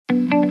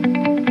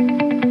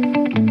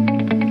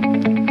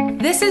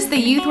This is the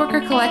Youth Worker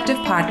Collective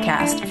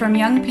podcast from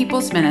Young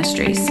People's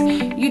Ministries.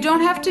 You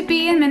don't have to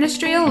be in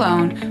ministry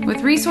alone,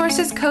 with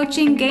resources,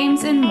 coaching,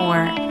 games, and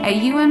more at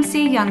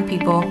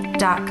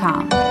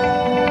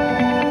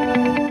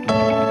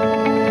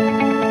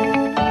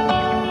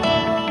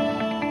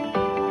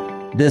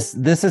umcyoungpeople.com.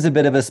 This is a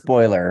bit of a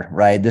spoiler,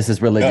 right? This is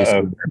religious,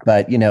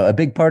 but a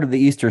big part of the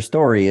Easter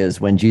story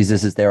is when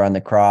Jesus is there on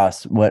the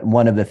cross.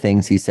 One of the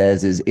things he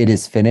says is, "It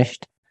is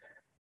finished."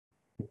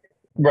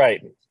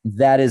 Right.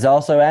 That is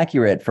also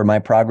accurate for my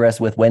progress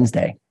with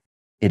Wednesday.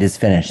 It is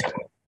finished.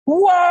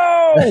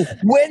 Whoa!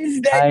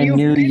 Wednesday, I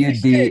knew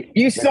you'd be. It.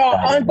 You saw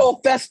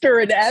Uncle Fester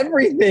and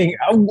everything.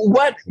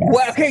 What? Yes.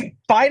 What? Okay.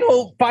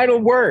 Final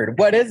word.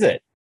 What is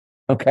it?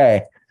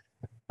 Okay.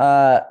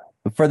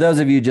 For those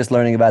of you just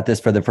learning about this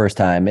for the first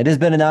time, it has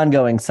been an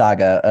ongoing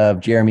saga of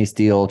Jeremy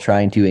Steele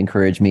trying to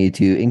encourage me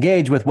to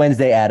engage with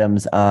Wednesday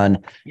Addams on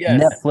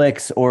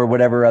Netflix or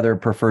whatever other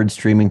preferred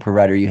streaming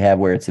provider you have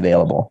where it's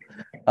available.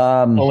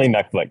 Only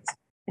Netflix.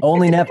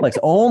 Only Netflix.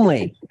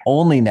 Only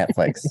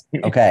Netflix.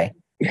 Okay.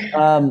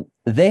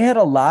 They had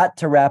a lot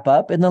to wrap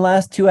up in the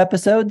last 2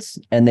 episodes,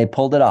 and they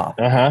pulled it off.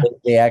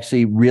 They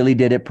actually really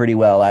did it pretty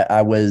well.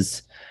 I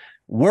was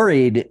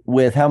worried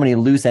with how many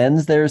loose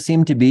ends there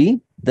seemed to be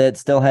that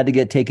still had to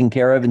get taken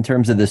care of in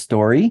terms of the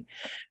story.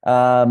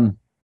 But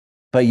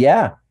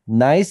yeah,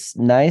 nice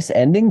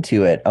ending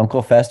to it.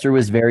 Uncle Fester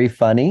was very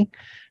funny.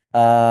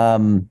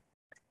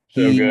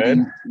 He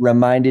good.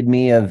 Reminded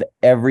me of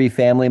every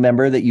family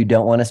member that you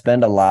don't want to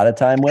spend a lot of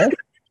time with.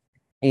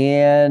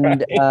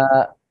 And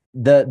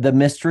the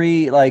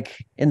mystery,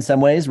 like in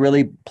some ways,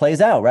 really plays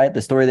out, right?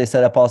 The story they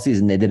set up all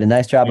season. They did a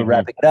nice job of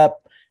wrapping it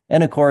up.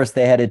 And of course,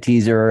 they had a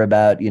teaser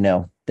about,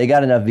 they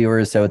got enough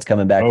viewers, so it's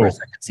coming back for a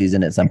second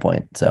season at some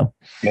point. So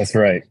that's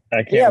right.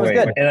 I can't it was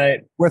wait. Good.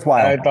 And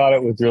worthwhile. I thought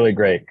it was really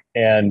great.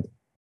 And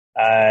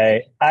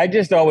I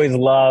just always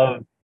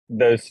love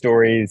those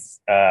stories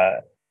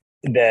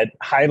that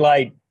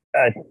highlight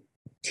a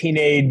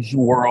teenage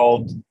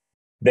world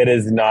that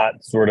is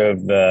not sort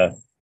of the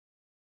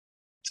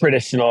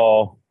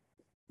traditional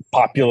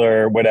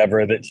popular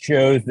whatever, that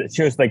shows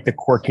like the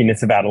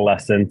quirkiness of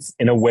adolescence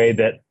in a way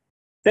that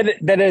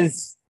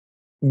is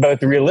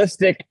both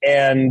realistic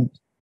and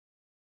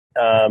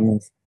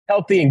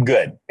healthy and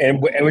good,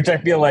 and which I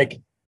feel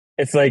like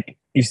it's like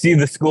you see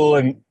the school,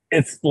 and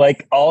it's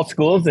like all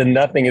schools, and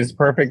nothing is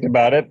perfect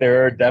about it.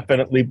 There are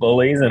definitely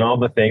bullies and all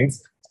the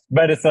things,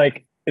 but it's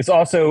like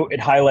it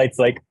highlights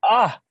like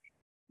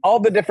all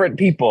the different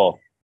people,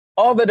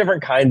 all the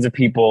different kinds of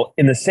people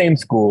in the same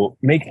school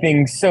make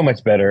things so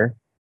much better,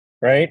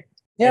 right?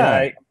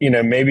 Yeah,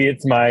 and maybe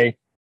it's my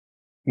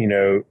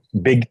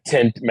big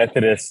tent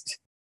Methodist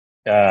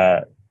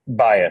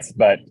bias,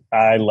 but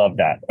I love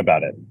that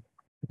about it.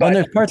 But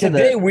there's parts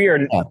today of the we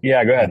are.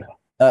 Yeah, go ahead.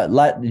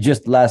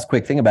 Just last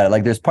quick thing about it.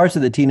 Like, there's parts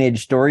of the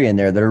teenage story in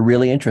there that are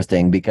really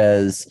interesting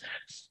because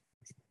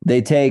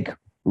they take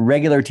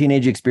regular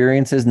teenage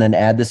experiences and then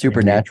add the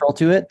supernatural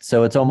to it.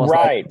 So it's almost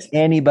like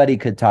anybody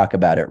could talk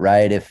about it,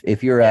 right?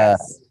 If you're a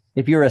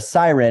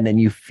siren and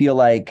you feel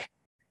like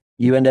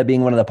you end up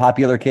being one of the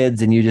popular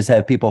kids and you just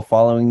have people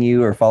following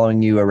you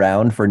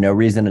around for no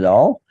reason at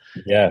all.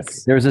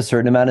 Yes. There's a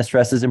certain amount of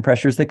stresses and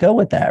pressures that go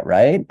with that,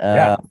 right?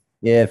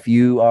 If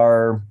you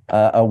are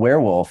a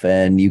werewolf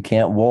and you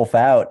can't wolf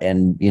out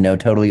and,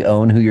 totally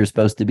own who you're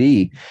supposed to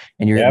be,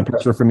 and you're getting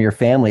pressure from your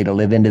family to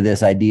live into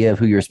this idea of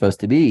who you're supposed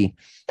to be,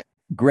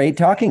 great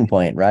talking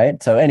point,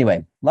 right? So anyway,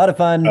 a lot of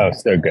fun. Oh,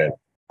 so good.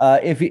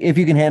 If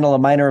you can handle a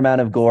minor amount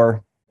of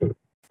gore,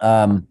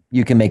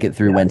 you can make it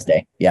through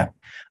Wednesday. Yeah.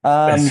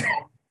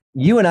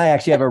 You and I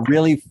actually have a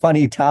really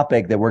funny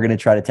topic that we're going to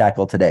try to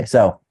tackle today.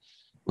 So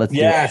let's do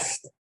it.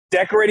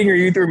 Decorating your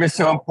youth room is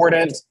so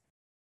important,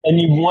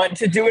 and you want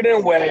to do it in a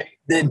way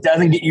that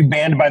doesn't get you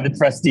banned by the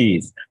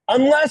trustees,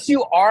 unless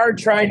you are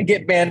trying to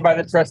get banned by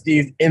the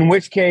trustees, in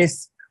which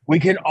case we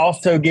can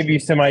also give you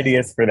some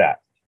ideas for that.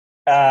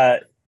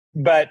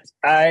 But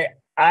I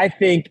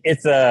think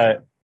it's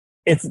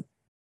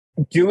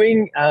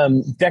doing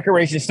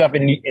decoration stuff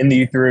in the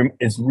youth room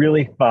is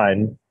really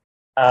fun.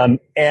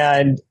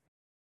 And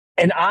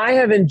I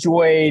have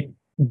enjoyed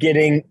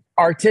getting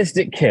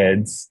artistic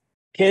kids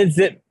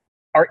that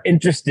are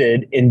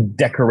interested in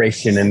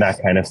decoration and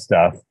that kind of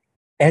stuff,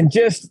 and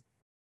just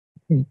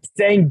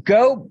saying,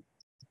 go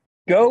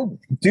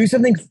do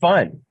something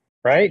fun,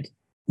 right?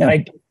 Yeah.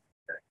 Like,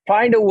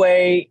 find a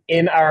way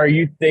in our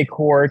youth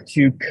decor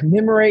to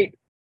commemorate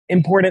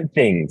important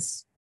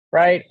things,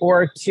 right?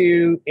 Or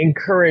to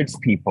encourage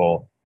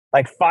people.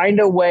 Like, find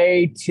a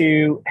way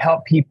to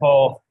help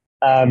people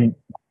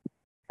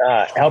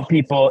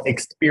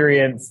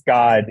experience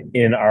God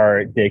in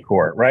our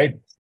decor, right?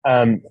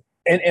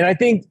 And I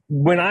think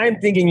when I'm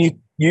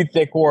thinking youth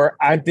decor,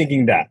 I'm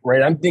thinking that,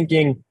 right? I'm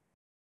thinking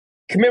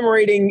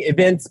commemorating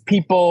events,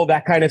 people,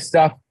 that kind of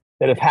stuff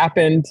that have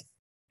happened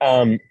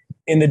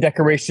in the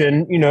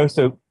decoration.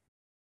 So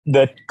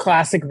the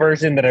classic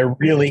version that I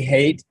really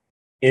hate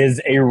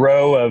is a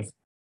row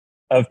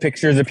of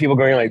pictures of people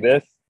going like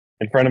this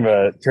in front of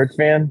a church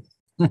van.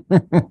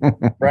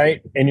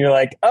 right? And you're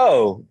like,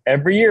 oh,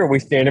 every year we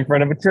stand in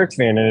front of a church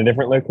van in a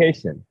different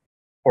location,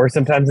 or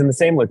sometimes in the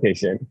same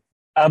location.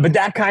 But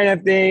that kind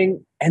of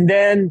thing. And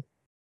then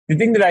the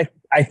thing that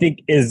I think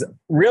is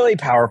really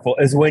powerful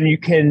is when you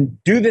can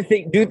do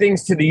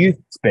things to the youth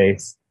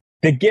space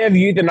that give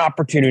youth an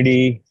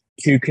opportunity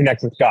to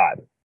connect with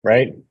God,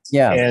 right?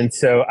 Yeah. And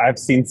so I've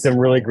seen some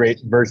really great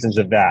versions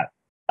of that.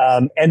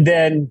 And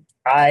then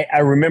I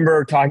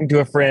remember talking to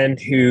a friend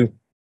who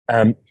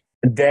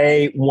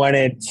they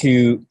wanted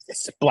to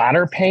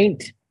splatter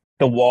paint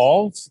the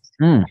walls.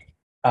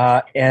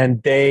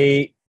 And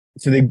they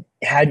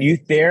had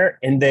youth there,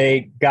 and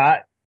they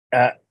had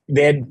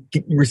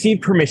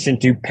received permission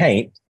to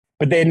paint,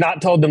 but they had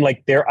not told them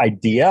like their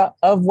idea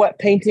of what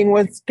painting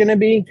was going to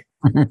be.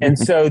 And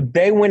so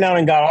they went out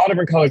and got all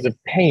different colors of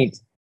paint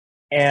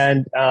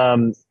and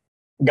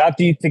got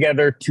the youth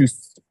together to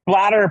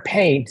splatter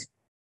paint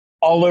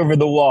all over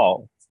the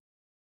wall.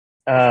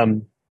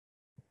 And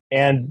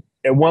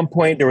at one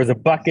point there was a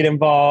bucket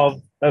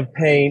involved of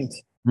paint.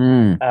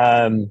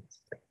 And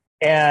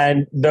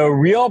the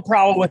real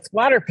problem with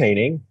splatter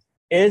painting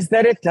is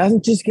that it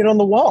doesn't just get on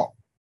the wall.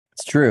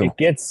 It's true. It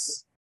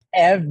gets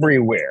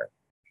everywhere.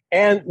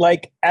 And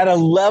like at a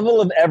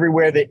level of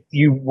everywhere that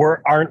you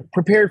aren't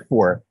prepared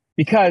for.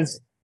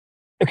 Because,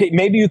 okay,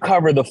 maybe you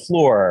cover the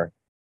floor,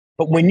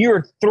 but when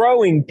you're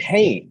throwing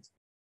paint,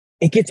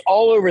 it gets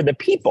all over the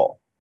people.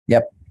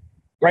 Yep.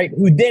 Right?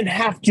 Who then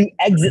have to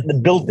exit the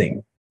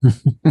building.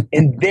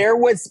 And there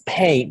was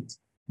paint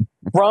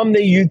from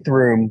the youth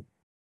room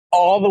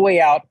all the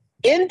way out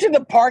into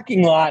the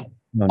parking lot,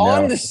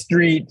 on the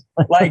street,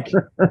 like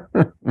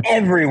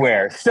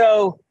everywhere.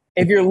 So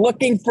if you're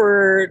looking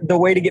for the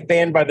way to get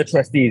banned by the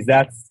trustees,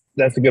 that's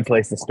a good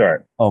place to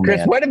start. Oh, Chris,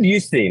 man. what have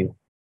you seen?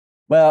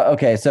 Well,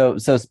 okay. So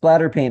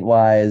splatter paint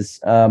wise,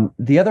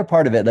 the other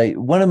part of it, like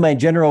one of my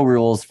general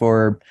rules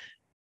for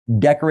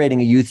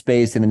decorating a youth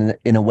space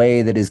in a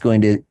way that is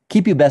going to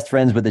keep you best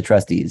friends with the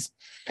trustees,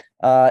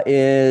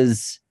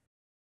 is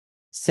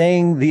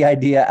saying the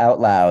idea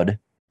out loud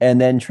and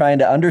then trying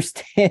to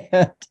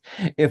understand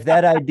if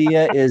that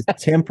idea is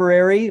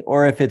temporary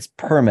or if it's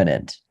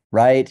permanent,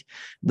 right?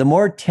 The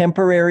more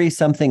temporary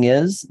something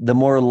is, the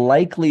more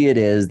likely it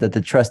is that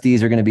the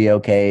trustees are going to be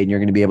okay and you're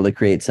going to be able to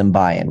create some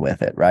buy-in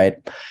with it, right?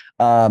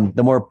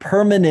 The more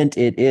permanent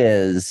it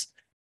is,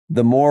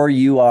 the more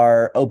you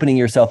are opening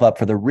yourself up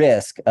for the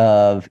risk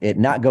of it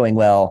not going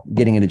well,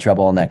 getting into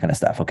trouble, and that kind of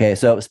stuff. Okay,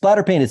 so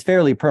splatter paint is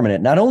fairly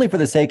permanent, not only for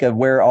the sake of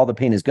where all the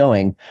paint is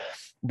going,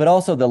 but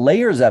also the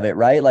layers of it,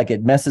 right? Like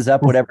it messes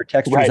up whatever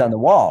texture is on the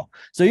wall.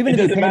 So even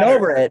if you paint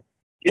over it,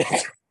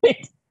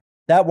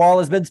 that wall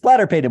has been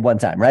splatter painted one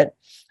time, right?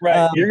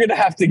 Right. You're going to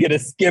have to get a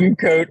skim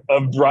coat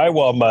of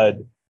drywall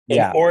mud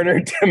in order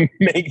to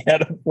make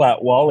that a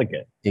flat wall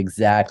again.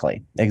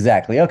 Exactly.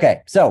 Okay.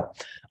 So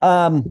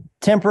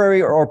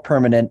temporary or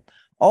permanent.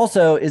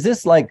 Also, is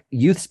this like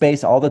youth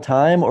space all the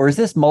time, or is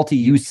this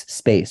multi-use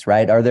space,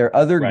 right? Are there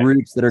other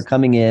groups that are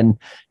coming in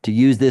to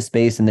use this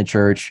space in the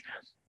church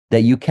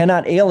that you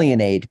cannot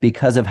alienate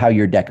because of how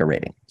you're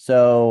decorating?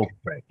 So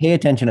pay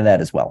attention to that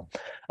as well.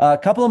 A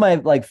couple of my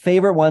like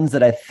favorite ones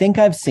that I think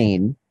I've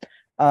seen,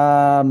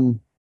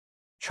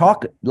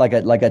 chalk, like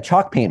a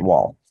chalk paint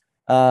wall.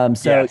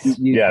 That's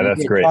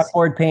great.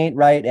 Chalkboard paint,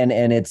 right?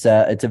 And it's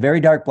a very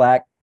dark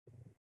black.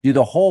 Do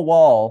the whole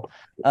wall.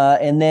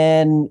 And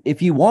then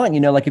if you want,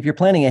 like if you're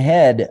planning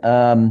ahead,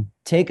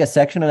 take a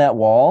section of that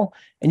wall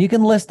and you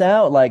can list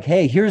out like,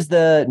 hey, here's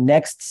the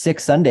next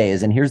 6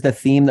 Sundays and here's the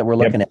theme that we're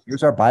looking at.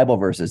 Here's our Bible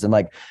verses, and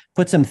like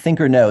put some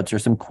thinker notes or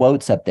some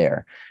quotes up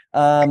there.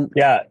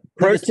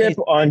 Pro tip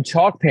on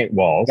chalk paint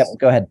walls. Yep,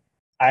 go ahead.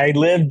 I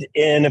lived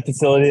in a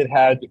facility that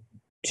had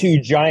 2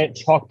 giant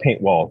chalk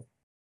paint walls,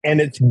 and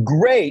it's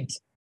great,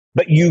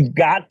 but you've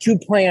got to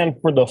plan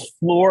for the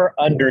floor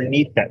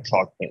underneath that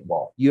chalk paint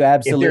wall. You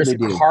absolutely do. If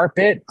there's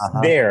carpet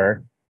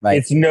there,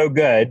 it's no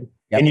good.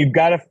 Yep. And you've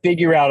got to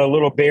figure out a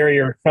little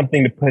barrier or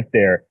something to put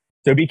there.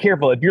 So be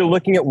careful. If you're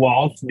looking at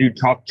walls to do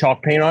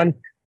chalk paint on,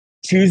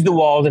 choose the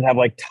walls that have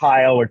like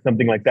tile or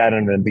something like that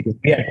under them, because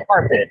we had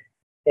carpet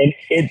and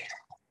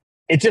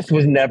it just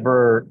was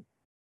never,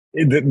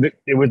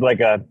 it was like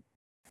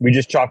we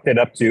just chalked it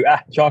up to,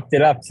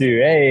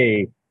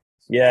 hey,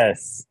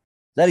 yes.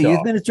 Is that a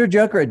youth minister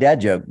joke or a dad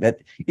joke?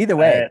 Either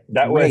way.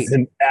 That was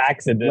an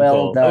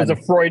accidental. That was a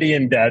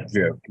Freudian dad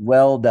joke.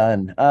 Well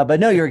done. But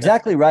no, you're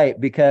exactly right,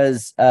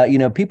 because,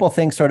 people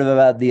think sort of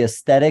about the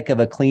aesthetic of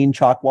a clean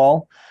chalk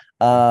wall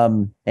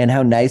and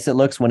how nice it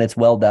looks when it's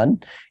well done.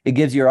 It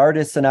gives your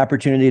artists an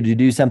opportunity to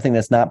do something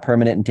that's not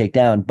permanent and take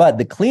down. But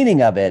the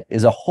cleaning of it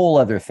is a whole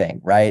other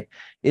thing, right?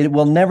 It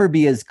will never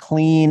be as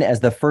clean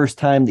as the first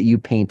time that you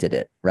painted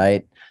it,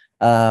 right?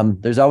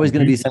 There's always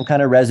going to be some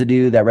kind of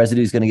residue. That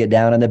residue is going to get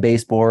down on the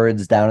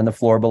baseboards, down on the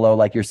floor below,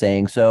 like you're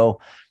saying.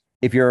 So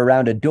if you're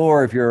around a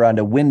door, if you're around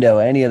a window,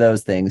 any of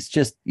those things,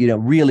 just,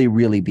 really,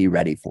 really be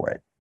ready for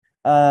it.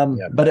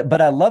 But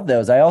I love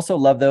those. I also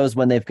love those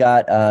when they've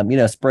got,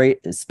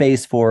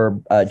 space for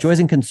joys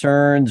and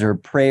concerns or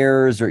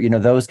prayers or,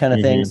 those kind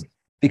of things.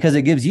 because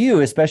it gives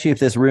you, especially if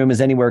this room is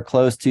anywhere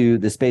close to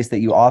the space that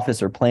you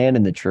office or plan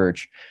in the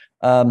church,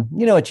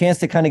 a chance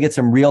to kind of get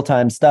some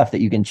real-time stuff that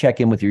you can check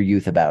in with your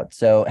youth about.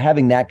 So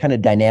having that kind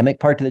of dynamic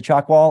part to the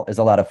chalk wall is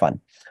a lot of fun.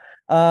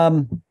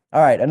 All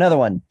right, another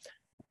one.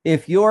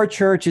 If your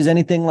church is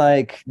anything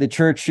like the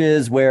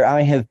churches where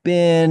I have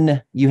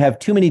been, you have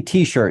too many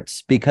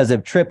t-shirts because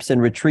of trips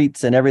and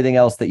retreats and everything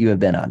else that you have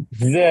been on.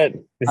 This is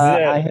it.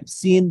 I have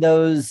seen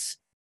those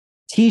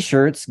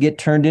t-shirts get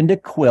turned into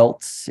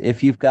quilts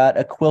if you've got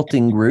a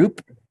quilting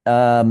group.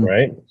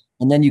 Right.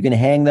 And then you can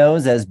hang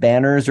those as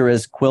banners or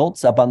as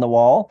quilts up on the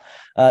wall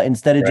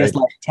instead of just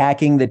like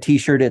tacking the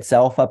t-shirt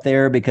itself up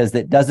there, because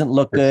it doesn't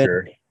look good.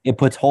 Sure. It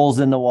puts holes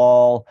in the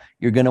wall.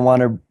 You're going to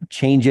want to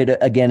change it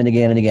again and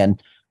again and again.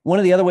 One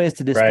of the other ways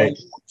to display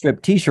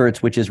strip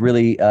t-shirts, which is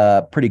really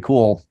pretty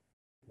cool,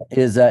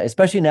 is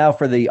especially now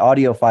for the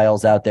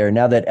audiophiles out there,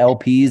 now that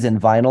LPs and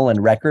vinyl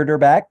and record are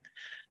back.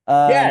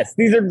 Yes,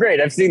 these are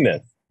great. I've seen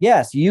this.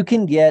 Yes, you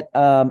can get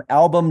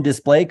album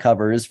display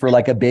covers for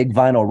like a big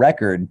vinyl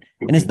record,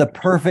 and it's the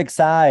perfect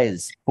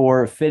size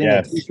for fitting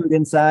a t-shirt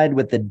inside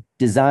with the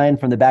design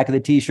from the back of the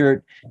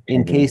t-shirt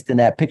encased in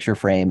that picture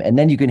frame. And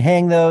then you can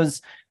hang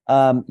those.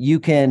 You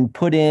can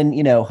put in,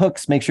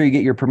 hooks, make sure you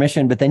get your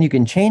permission, but then you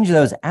can change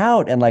those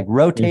out and like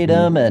rotate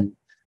them, and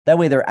that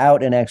way they're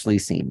out and actually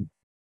seen.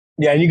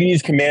 Yeah, and you can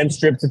use command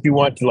strips if you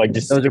want to, like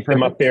just stick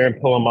them up there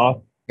and pull them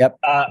off. Yep.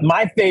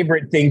 My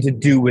favorite thing to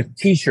do with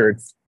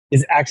t-shirts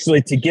is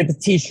actually to get the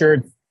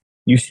t-shirts,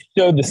 you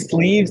sew the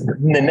sleeves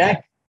in the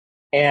neck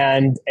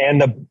and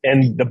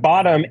the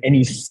bottom, and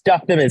you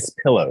stuff them as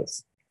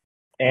pillows.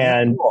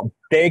 And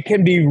they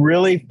can be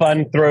really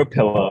fun throw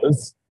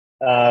pillows.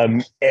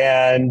 And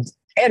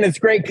it's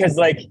great because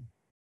like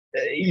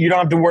you don't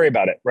have to worry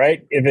about it,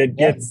 right? If it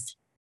gets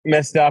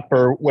messed up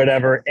or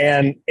whatever.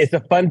 And it's a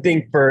fun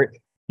thing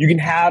you can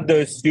have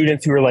those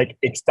students who are like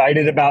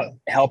excited about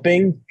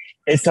helping.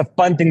 It's a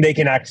fun thing they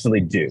can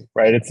actually do,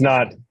 right? It's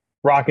not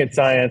rocket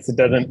science.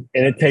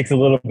 It takes a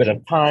little bit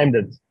of time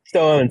to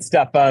sew them and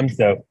stuff them.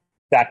 So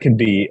that can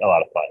be a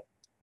lot of fun.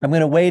 I'm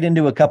going to wade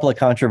into a couple of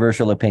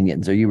controversial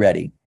opinions. Are you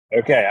ready?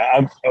 Okay.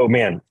 I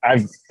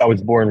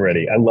was born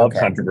ready. I love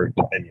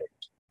controversial opinions.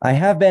 I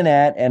have been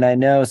at, and I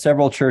know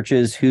several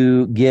churches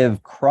who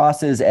give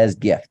crosses as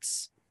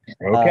gifts.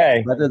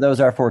 Okay. Whether those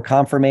are for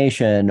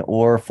confirmation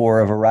or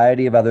for a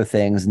variety of other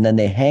things. And then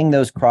they hang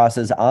those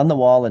crosses on the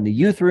wall in the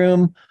youth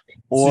room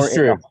or in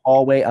the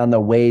hallway on the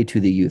way to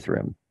the youth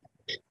room.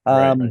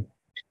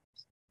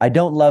 I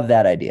don't love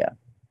that idea.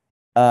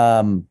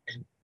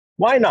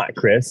 Why not,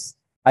 Chris?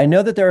 I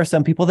know that there are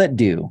some people that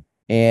do,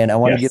 and I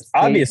want to get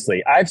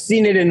obviously I've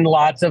seen it in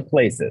lots of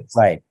places.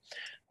 Right.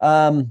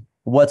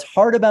 What's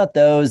hard about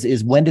those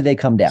is when do they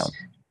come down?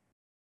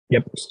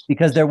 Yep.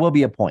 Because there will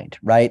be a point,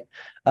 right?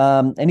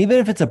 And even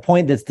if it's a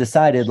point that's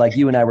decided, like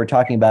you and I were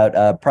talking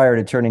about prior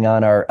to turning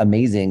on our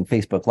amazing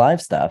Facebook Live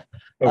stuff.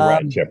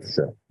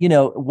 Sure.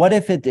 What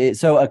if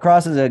so a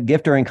cross is a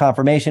gift during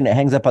confirmation, it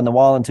hangs up on the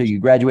wall until you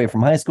graduate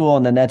from high school,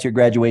 and then that's your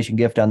graduation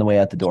gift on the way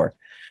out the door.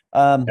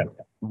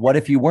 What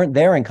if you weren't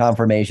there in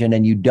confirmation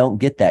and you don't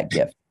get that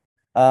gift?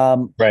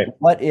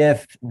 What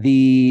if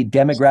the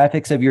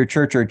demographics of your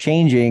church are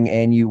changing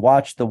and you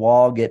watch the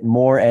wall get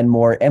more and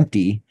more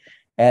empty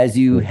as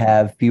you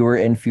have fewer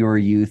and fewer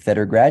youth that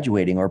are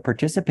graduating or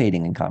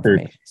participating in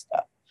confirmation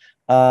stuff?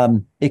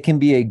 It can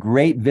be a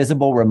great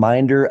visible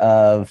reminder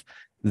of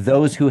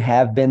those who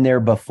have been there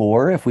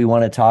before, if we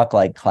want to talk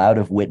like cloud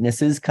of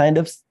witnesses kind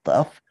of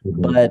stuff.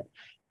 But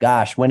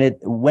gosh,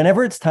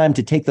 whenever it's time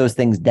to take those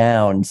things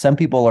down, some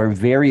people are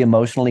very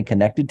emotionally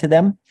connected to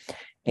them.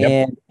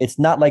 And it's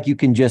not like you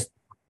can just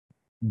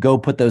go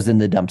put those in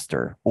the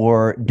dumpster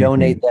or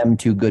donate them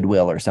to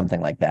Goodwill or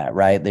something like that,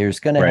 right? There's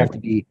going to have to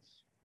be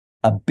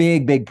a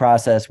big, big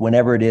process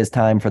whenever it is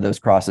time for those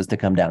crosses to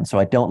come down. So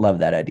I don't love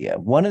that idea.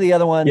 One of the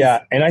other ones.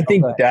 Yeah. And I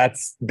think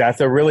that's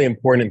a really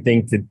important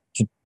thing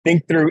to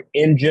think through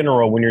in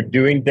general when you're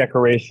doing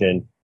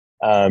decoration.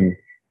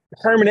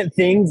 Permanent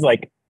things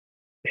like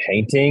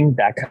painting,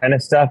 that kind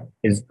of stuff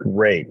is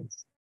great.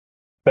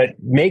 But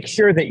make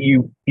sure that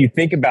you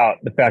think about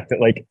the fact that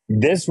like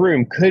this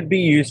room could be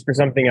used for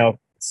something else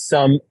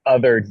some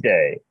other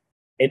day.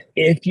 And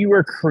if you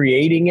are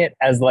creating it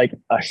as like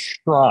a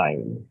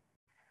shrine,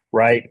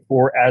 right?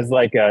 Or as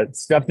like a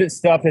stuff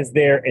is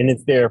there and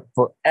it's there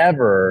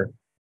forever,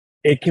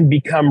 it can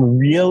become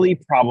really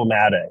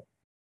problematic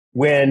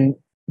when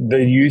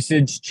the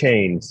usage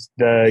changes,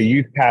 the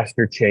youth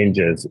pastor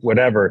changes,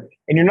 whatever.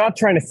 And you're not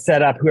trying to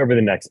set up whoever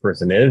the next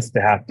person is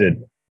to have to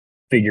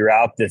figure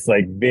out this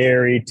like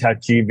very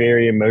touchy,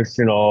 very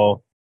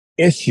emotional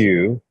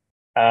issue.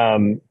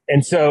 And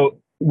so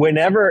what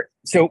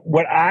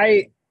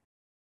I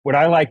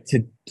like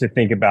to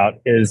think about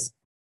is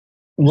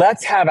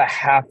let's have a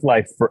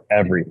half-life for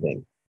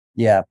everything.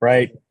 Yeah.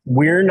 Right.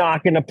 We're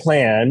not going to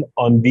plan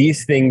on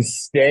these things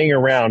staying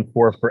around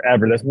for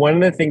forever. That's one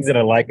of the things that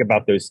I like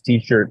about those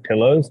t-shirt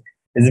pillows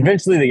is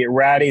eventually they get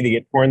ratty, they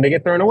get torn, they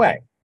get thrown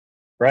away.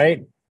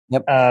 Right.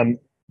 Yep.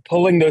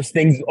 Pulling those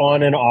things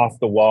on and off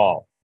the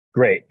wall.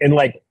 Great. And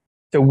like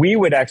So we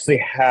would actually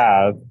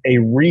have a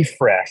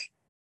refresh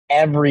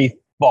every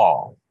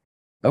fall.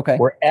 Okay.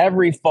 Where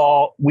every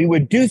fall we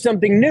would do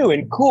something new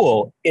and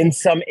cool in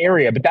some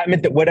area. But that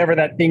meant that whatever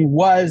that thing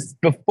was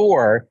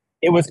before,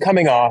 it was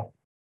coming off,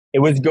 it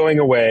was going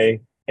away,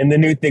 and the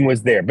new thing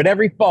was there. But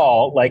every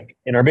fall, like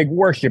in our big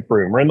worship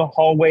room or in the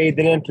hallway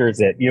that enters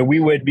it, we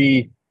would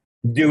be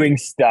doing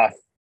stuff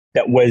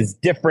that was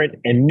different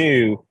and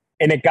new.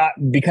 And it got,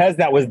 because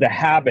that was the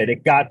habit,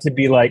 it got to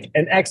be like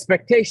an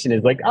expectation.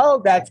 Is like,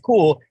 oh, that's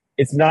cool.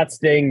 It's not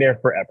staying there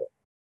forever.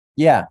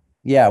 Yeah.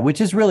 Yeah, which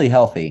is really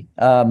healthy.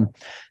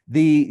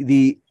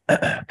 The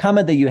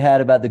comment that you had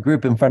about the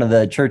group in front of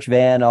the church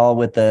van, all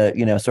with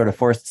the sort of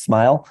forced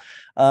smile,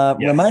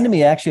 reminded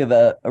me actually of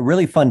a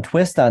really fun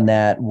twist on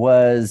that.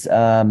 Was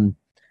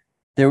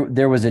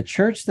there was a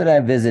church that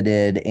I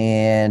visited,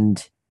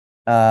 and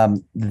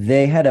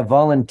they had a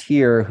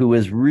volunteer who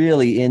was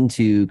really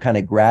into kind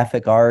of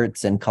graphic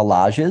arts and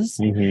collages.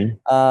 Mm-hmm.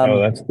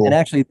 Oh, that's cool. And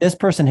actually, this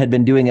person had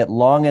been doing it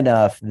long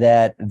enough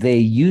that they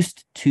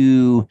used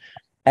to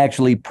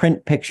actually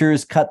print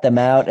pictures, cut them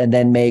out, and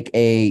then make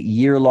a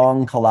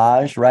year-long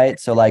collage, right?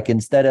 So like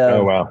instead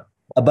of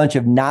a bunch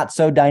of not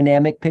so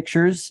dynamic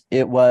pictures,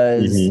 it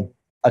was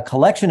a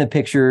collection of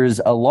pictures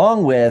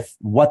along with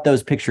what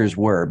those pictures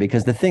were.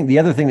 Because the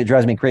other thing that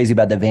drives me crazy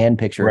about the van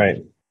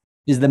picture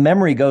is the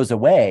memory goes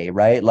away,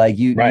 right? Like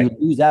you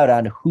lose out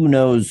on who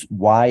knows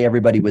why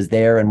everybody was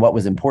there and what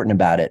was important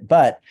about it.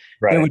 But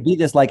there would be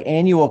this like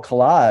annual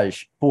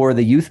collage for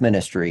the youth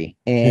ministry.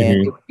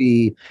 And it would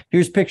be,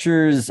 here's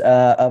pictures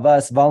of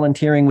us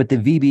volunteering with the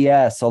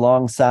VBS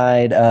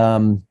alongside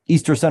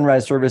Easter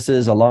sunrise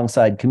services,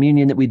 alongside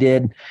communion that we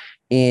did.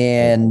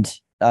 And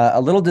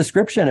a little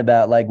description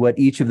about like what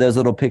each of those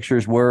little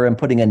pictures were and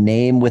putting a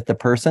name with the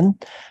person.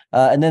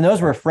 And then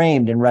those were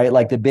framed and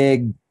like the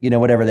big,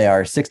 whatever they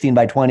are, 16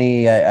 by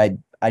 20. I do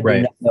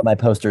not know my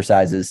poster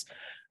sizes.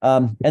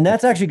 And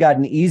that's actually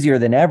gotten easier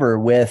than ever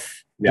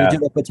with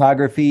digital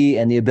photography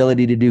and the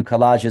ability to do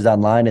collages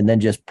online and then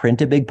just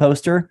print a big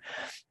poster.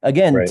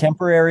 Again,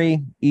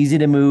 temporary, easy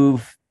to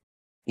move,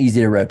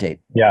 easy to rotate.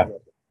 Yeah.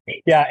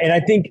 Yeah. And I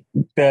think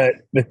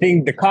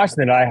the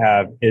caution that I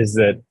have is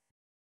that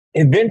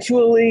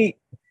eventually,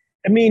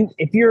 I mean,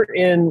 if you're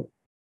in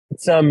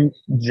some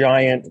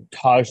giant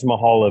Taj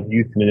Mahal of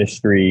youth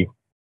ministry,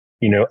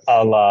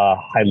 a la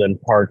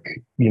Highland Park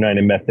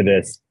United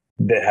Methodist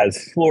that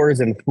has floors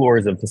and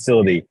floors of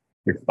facility,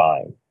 you're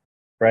fine,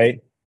 right?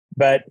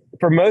 But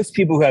for most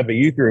people who have a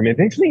youth room,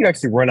 eventually you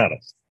actually run out of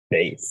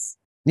space.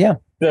 Yeah.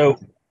 So,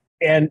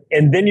 and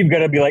then you've got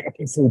to be like,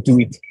 okay, so do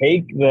we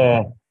take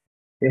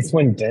this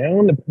one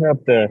down to put up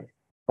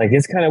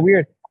it's kind of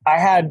weird. I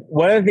had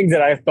one of the things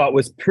that I thought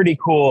was pretty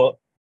cool.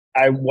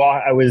 I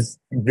was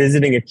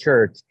visiting a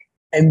church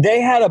and they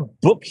had a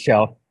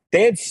bookshelf.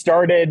 They had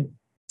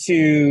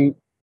they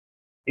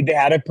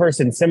had a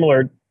person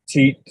similar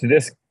to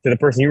the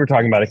person you were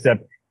talking about,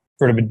 except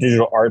sort of a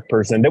digital art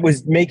person that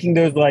was making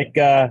those books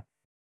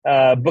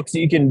that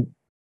you can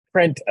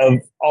print of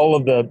all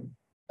of the.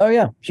 Oh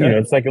yeah, sure.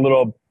 It's like a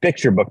little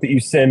picture book that you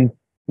send.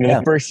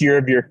 The first year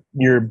of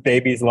your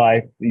baby's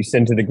life, you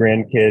send to the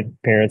grandkid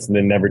parents, and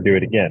then never do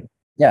it again.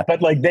 Yeah,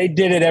 but they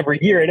did it every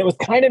year, and it was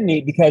kind of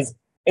neat because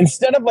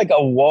instead of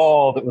a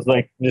wall that was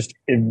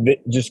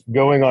just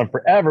going on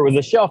forever, it was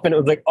a shelf, and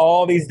it was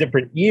all these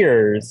different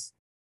years,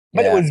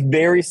 but it was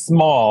very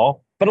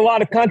small. But a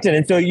lot of content.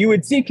 And so you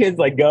would see kids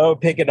go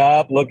pick it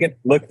up, look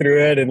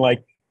through it and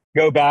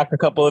go back a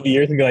couple of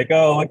years and be like,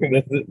 oh, look at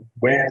this.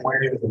 Where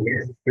is the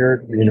weird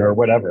shirt, or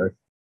whatever.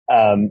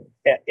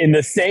 In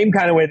the same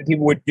kind of way that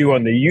people would do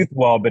on the youth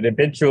wall, but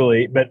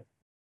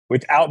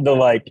without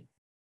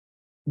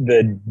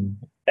the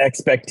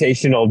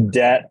expectational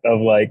debt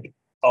of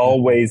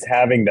always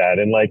having that.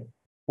 And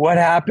what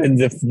happens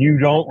if you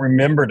don't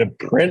remember to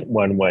print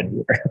one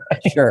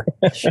year?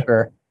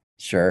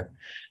 Sure.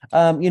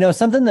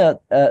 Something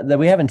that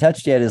we haven't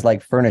touched yet is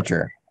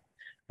furniture.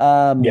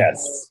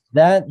 Yes.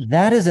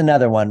 That is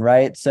another one,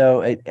 right?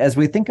 So as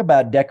we think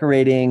about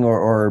decorating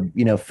or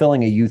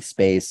filling a youth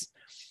space,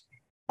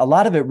 a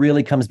lot of it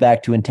really comes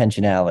back to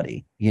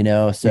intentionality,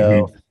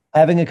 so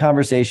having a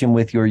conversation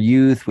with your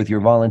youth, with your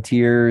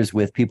volunteers,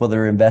 with people that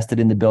are invested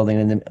in the building,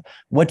 and then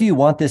what do you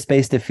want this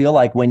space to feel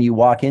like when you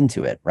walk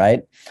into it,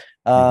 right?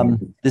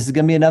 This is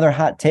going to be another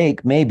hot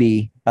take,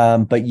 maybe,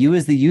 but you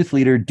as the youth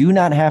leader do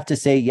not have to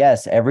say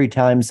yes every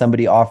time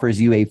somebody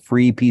offers you a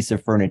free piece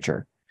of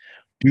furniture.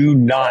 Do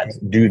not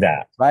do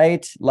that.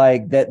 Right? Do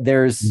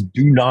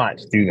not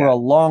do that. For a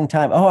long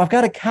time. Oh, I've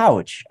got a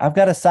couch. I've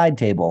got a side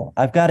table.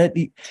 I've got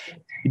it.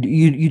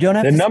 You don't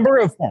have the number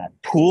of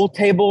pool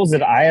tables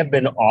that I have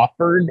been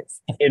offered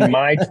in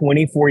my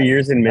 24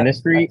 years in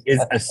ministry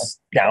is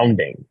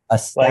astounding.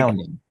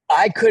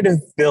 I could have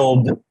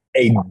filled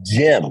a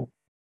gym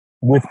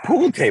with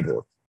pool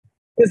tables.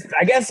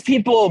 I guess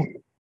people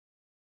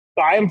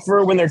buy them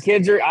for when their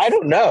kids are, I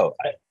don't know.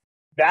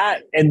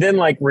 And then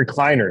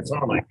recliners.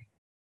 Oh my,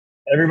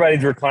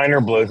 everybody's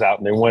recliner blows out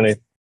and they want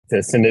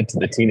to send it to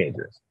the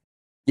teenagers.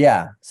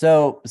 Yeah.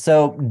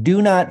 So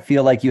do not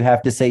feel like you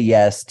have to say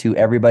yes to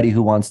everybody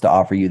who wants to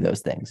offer you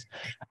those things.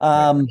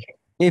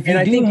 If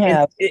you do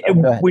have,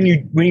 when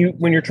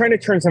you're trying to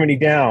turn somebody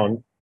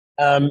down,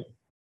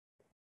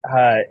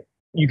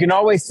 you can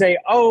always say,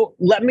 "Oh,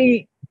 let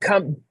me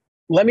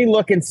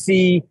look and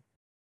see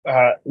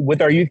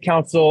with our youth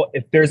council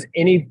if there's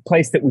any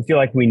place that we feel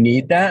like we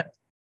need that,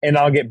 and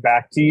I'll get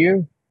back to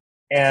you."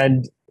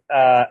 And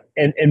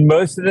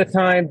most of the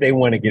time, they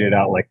want to get it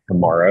out like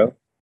tomorrow,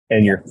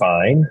 and you're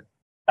fine.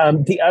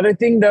 The other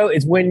thing though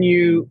is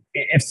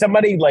if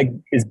somebody like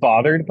is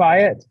bothered by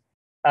it,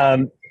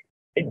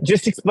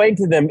 just explain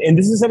to them, and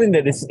this is something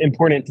that is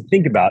important to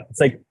think about. It's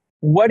like,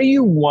 what do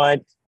you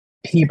want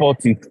people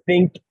to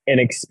think and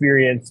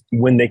experience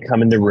when they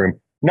come in the room?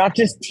 Not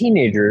just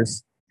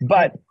teenagers,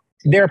 but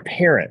their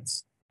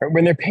parents.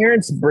 When their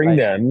parents bring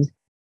them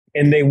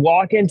and they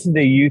walk into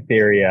the youth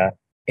area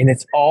and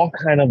it's all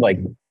kind of like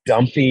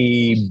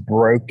dumpy,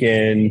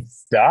 broken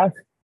stuff.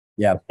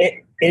 Yeah.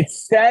 It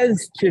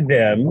says to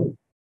them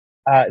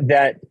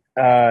that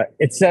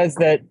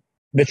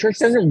the church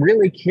doesn't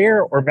really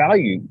care or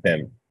value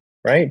them,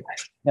 right?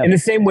 Yeah. In the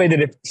same way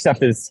that if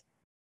stuff is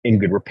in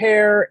good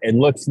repair and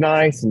looks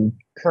nice and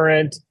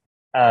current,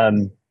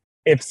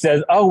 it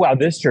says, "Oh wow,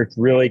 this church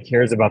really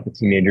cares about the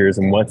teenagers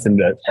and wants them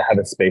to have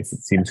a space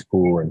that seems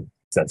cool and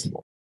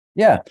sensible."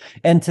 Yeah,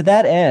 and to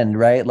that end,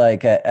 right?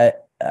 Like,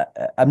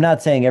 I'm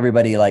not saying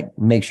everybody like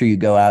make sure you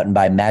go out and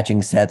buy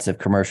matching sets of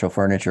commercial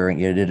furniture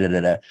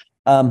and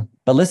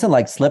but listen,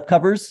 like slip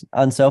covers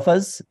on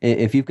sofas.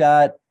 If you've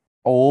got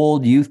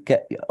old youth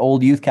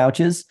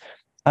couches,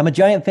 I'm a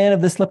giant fan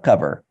of the slip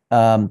cover.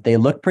 They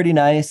look pretty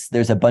nice.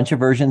 There's a bunch of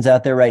versions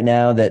out there right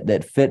now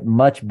that fit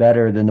much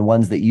better than the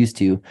ones that used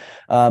to.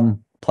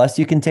 Plus,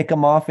 you can take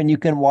them off and you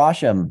can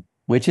wash them,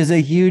 which is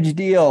a huge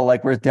deal,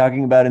 like we're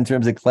talking about in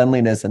terms of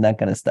cleanliness and that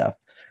kind of stuff.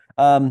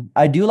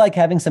 I do like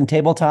having some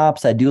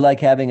tabletops. I do like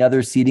having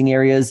other seating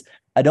areas.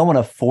 I don't want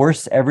to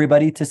force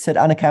everybody to sit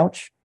on a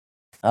couch.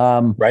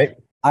 Right.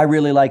 I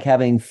really like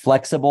having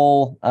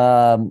flexible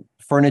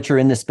furniture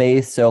in the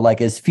space. So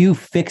like as few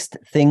fixed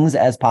things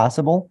as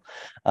possible.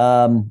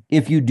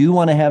 If you do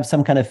want to have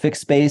some kind of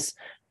fixed space,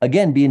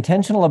 again, be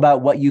intentional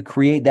about what you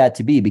create that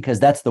to be, because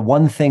that's the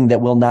one thing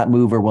that will not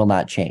move or will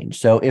not change.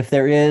 So if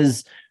there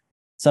is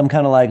some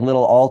kind of like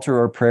little altar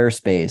or prayer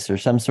space or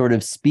some sort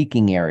of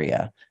speaking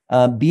area,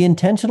 be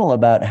intentional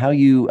about how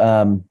you,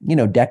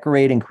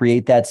 decorate and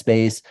create that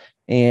space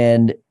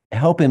and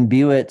help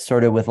imbue it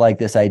sort of with like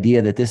this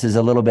idea that this is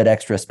a little bit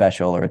extra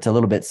special or it's a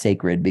little bit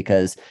sacred,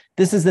 because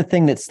this is the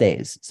thing that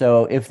stays.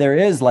 So if there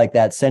is like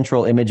that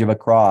central image of a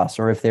cross,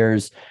 or if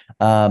there's,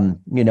 a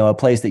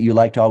place that you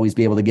like to always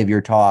be able to give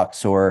your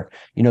talks, or,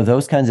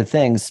 those kinds of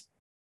things,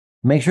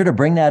 make sure to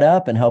bring that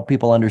up and help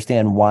people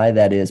understand why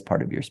that is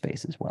part of your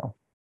space as well.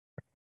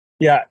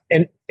 Yeah.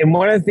 And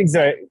one of the things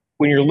that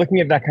when you're looking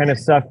at that kind of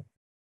stuff,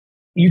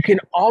 you can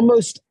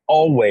almost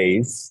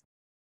always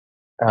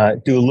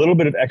do a little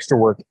bit of extra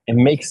work and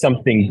make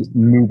something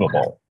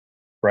movable,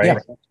 right? Yeah.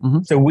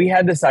 Mm-hmm. So we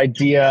had this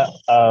idea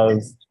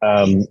of,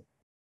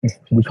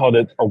 we called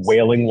it a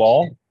wailing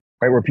wall,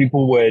 right? Where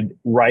people would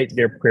write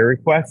their prayer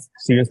requests,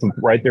 students would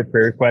write their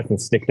prayer requests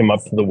and stick them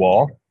up to the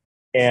wall.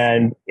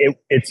 And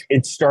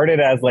it started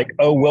as like,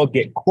 oh, we'll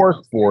get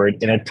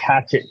corkboard and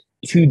attach it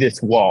to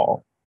this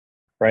wall,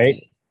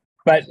 right?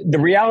 But the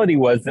reality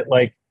was that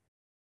like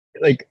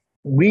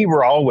we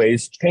were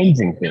always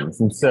changing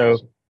things. And so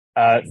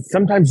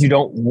sometimes you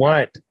don't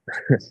want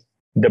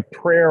the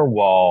prayer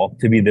wall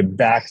to be the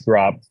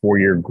backdrop for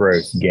your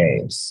gross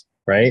games,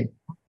 right?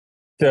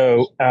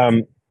 So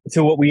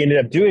what we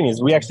ended up doing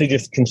is we actually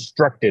just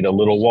constructed a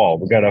little wall.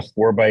 We got a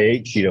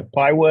 4x8 sheet of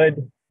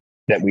plywood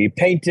that we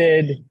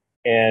painted,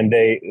 and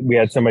we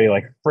had somebody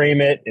like frame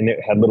it, and it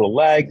had little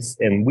legs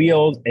and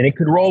wheels, and it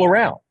could roll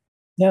around.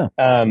 Yeah.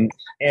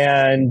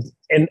 And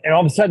all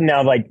of a sudden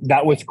now, like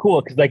that was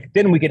cool, because like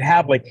then we could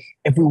have like,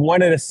 if we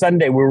wanted a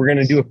Sunday where we're going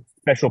to do a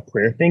special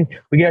prayer thing,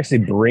 we could actually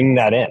bring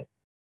that in,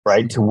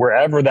 right, to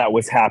wherever that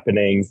was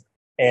happening,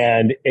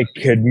 and it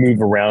could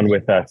move around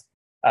with us.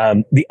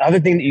 The other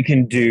thing that you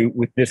can do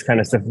with this kind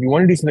of stuff, if you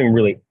want to do something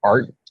really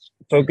art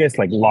focused,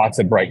 like lots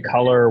of bright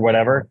color or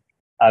whatever,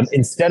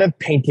 instead of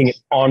painting it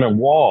on a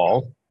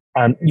wall,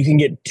 you can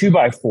get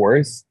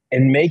 2x4s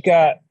and make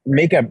a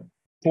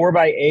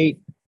 4x8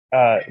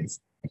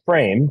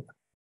 frame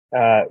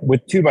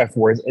with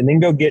 2x4s, and then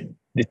go get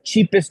the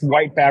cheapest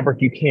white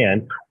fabric you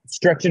can,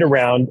 stretch it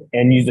around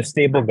and use a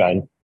staple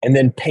gun, and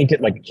then paint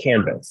it like a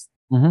canvas,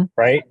 mm-hmm.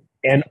 right?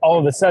 And all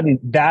of a sudden,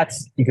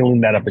 you can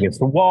lean that up against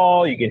the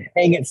wall, you can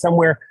hang it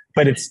somewhere,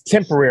 but it's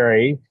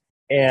temporary.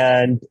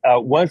 And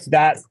once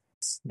that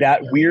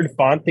weird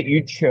font that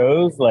you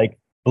chose, like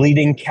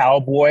Bleeding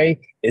Cowboy,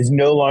 is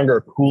no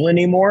longer cool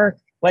anymore,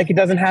 like it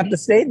doesn't have to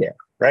stay there,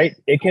 right?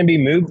 It can be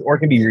moved or it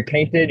can be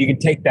repainted. You can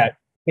take that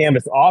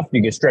canvas off,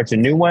 you can stretch a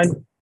new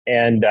one,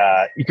 and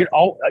you can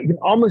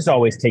almost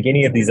always take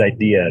any of these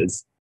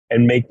ideas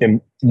and make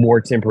them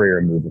more temporary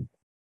or moving.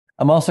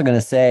 I'm also going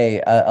to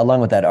say,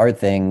 along with that art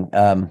thing,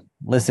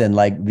 Listen,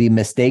 like the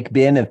mistake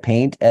bin of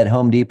paint at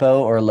Home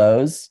Depot or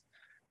Lowe's.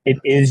 It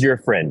is your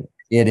friend.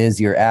 It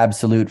is your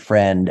absolute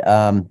friend.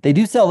 They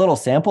do sell little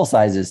sample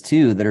sizes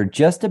too that are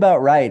just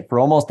about right for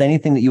almost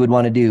anything that you would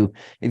want to do.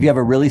 If you have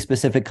a really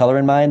specific color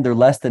in mind, they're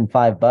less than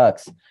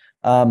 $5.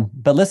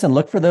 But listen,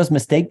 look for those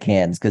mistake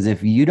cans, because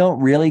if you don't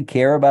really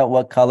care about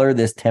what color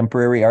this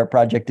temporary art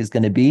project is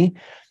going to be,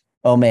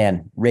 oh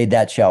man, raid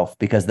that shelf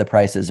because the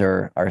prices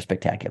are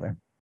spectacular.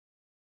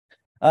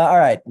 All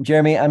right,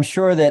 Jeremy, I'm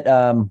sure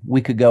that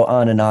we could go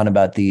on and on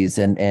about these,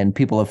 and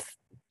people have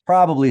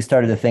probably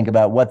started to think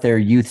about what their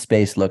youth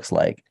space looks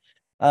like.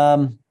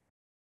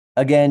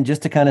 Again,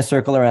 just to kind of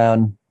circle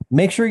around,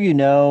 make sure you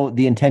know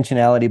the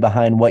intentionality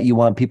behind what you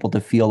want people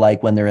to feel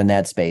like when they're in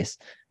that space.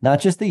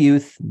 Not just the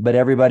youth, but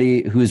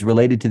everybody who's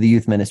related to the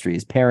youth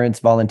ministries, parents,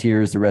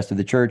 volunteers, the rest of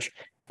the church,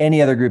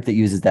 any other group that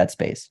uses that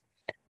space.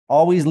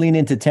 Always lean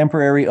into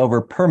temporary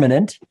over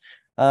permanent.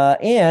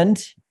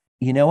 And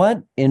you know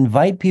what?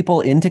 Invite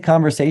people into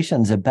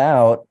conversations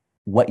about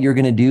what you're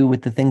going to do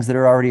with the things that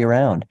are already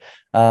around.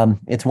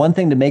 It's one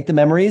thing to make the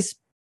memories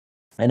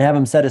and have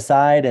them set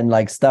aside and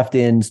like stuffed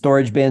in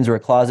storage bins or a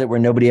closet where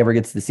nobody ever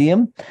gets to see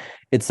them.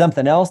 It's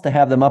something else to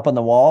have them up on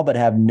the wall, but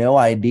have no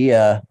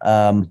idea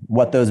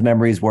what those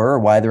memories were or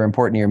why they're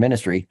important to your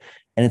ministry.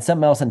 And it's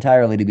something else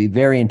entirely to be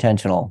very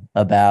intentional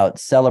about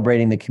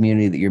celebrating the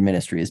community that your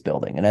ministry is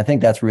building. And I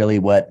think that's really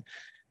what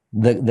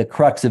the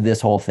crux of this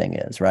whole thing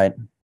is, right?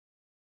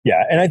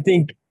 Yeah. And I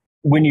think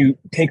when you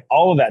take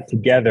all of that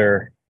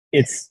together,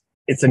 it's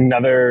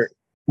another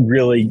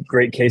really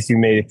great case you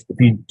made. If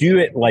you do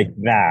it like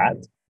that,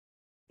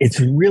 it's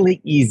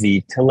really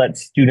easy to let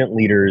student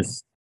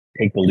leaders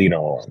take the lead on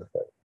all of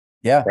it.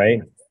 Yeah.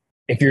 Right.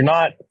 If you're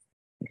not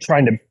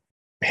trying to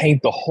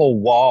paint the whole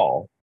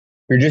wall,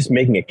 you're just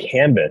making a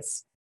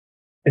canvas.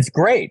 It's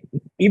great.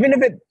 Even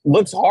if it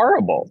looks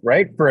horrible,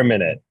 right? For a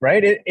minute,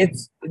 right?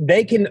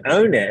 They can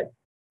own it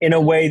in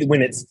a way that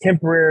when it's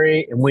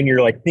temporary and when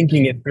you're like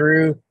thinking it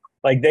through,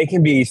 like they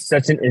can be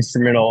such an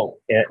instrumental,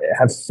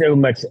 have so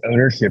much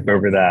ownership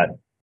over that.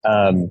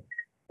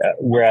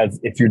 Whereas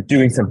if you're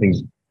doing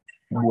something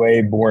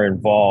way more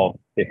involved,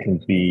 it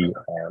can be,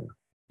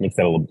 makes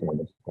that a little bit more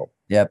difficult.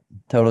 Yep,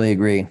 totally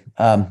agree.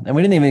 And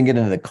we didn't even get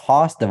into the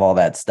cost of all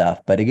that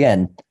stuff. But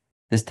again,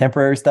 this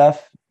temporary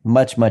stuff,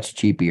 much, much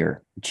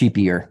cheaper,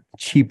 easier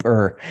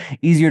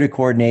to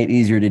coordinate,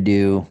 easier to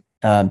do,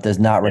 does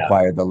not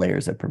require the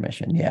layers of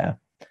permission. Yeah.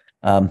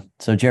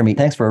 So Jeremy,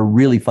 thanks for a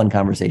really fun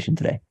conversation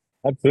today.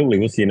 Absolutely.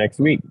 We'll see you next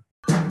week.